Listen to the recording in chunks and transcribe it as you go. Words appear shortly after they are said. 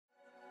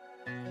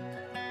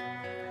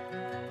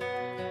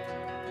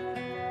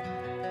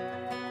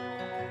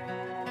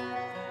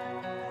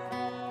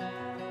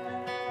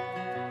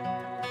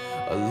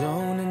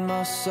alone in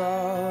my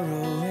sorrow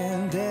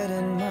and dead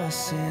in my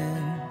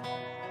sin.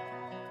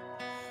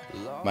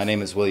 My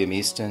name is William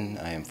Easton.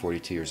 I am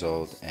 42 years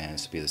old, and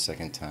this will be the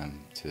second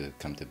time to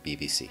come to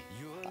BBC.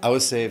 I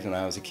was saved when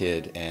I was a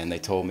kid, and they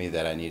told me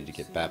that I needed to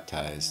get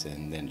baptized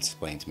and then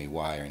explain to me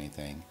why or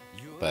anything.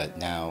 But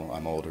now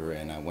I'm older,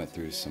 and I went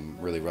through some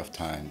really rough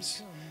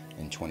times.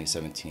 In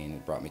 2017,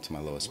 it brought me to my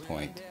lowest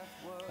point.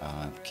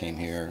 Came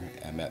here,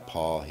 I met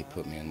Paul, he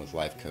put me in with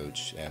Life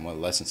Coach, and one of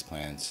the lessons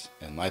plans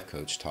and Life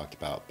Coach talked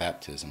about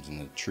baptisms and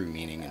the true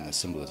meaning and the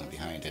symbolism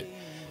behind it.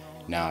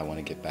 Now I want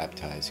to get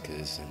baptized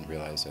because I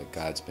realize that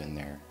God's been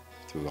there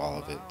through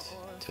all of it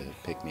to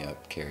pick me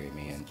up, carry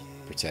me, and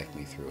protect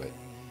me through it.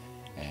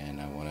 And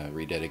I want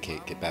to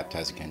get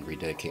baptized again,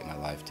 rededicate my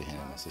life to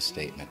Him as a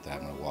statement that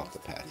I'm going to walk the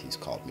path He's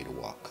called me to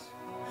walk.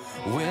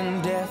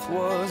 When death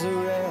was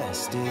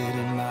arrested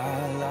and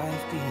my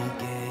life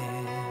began.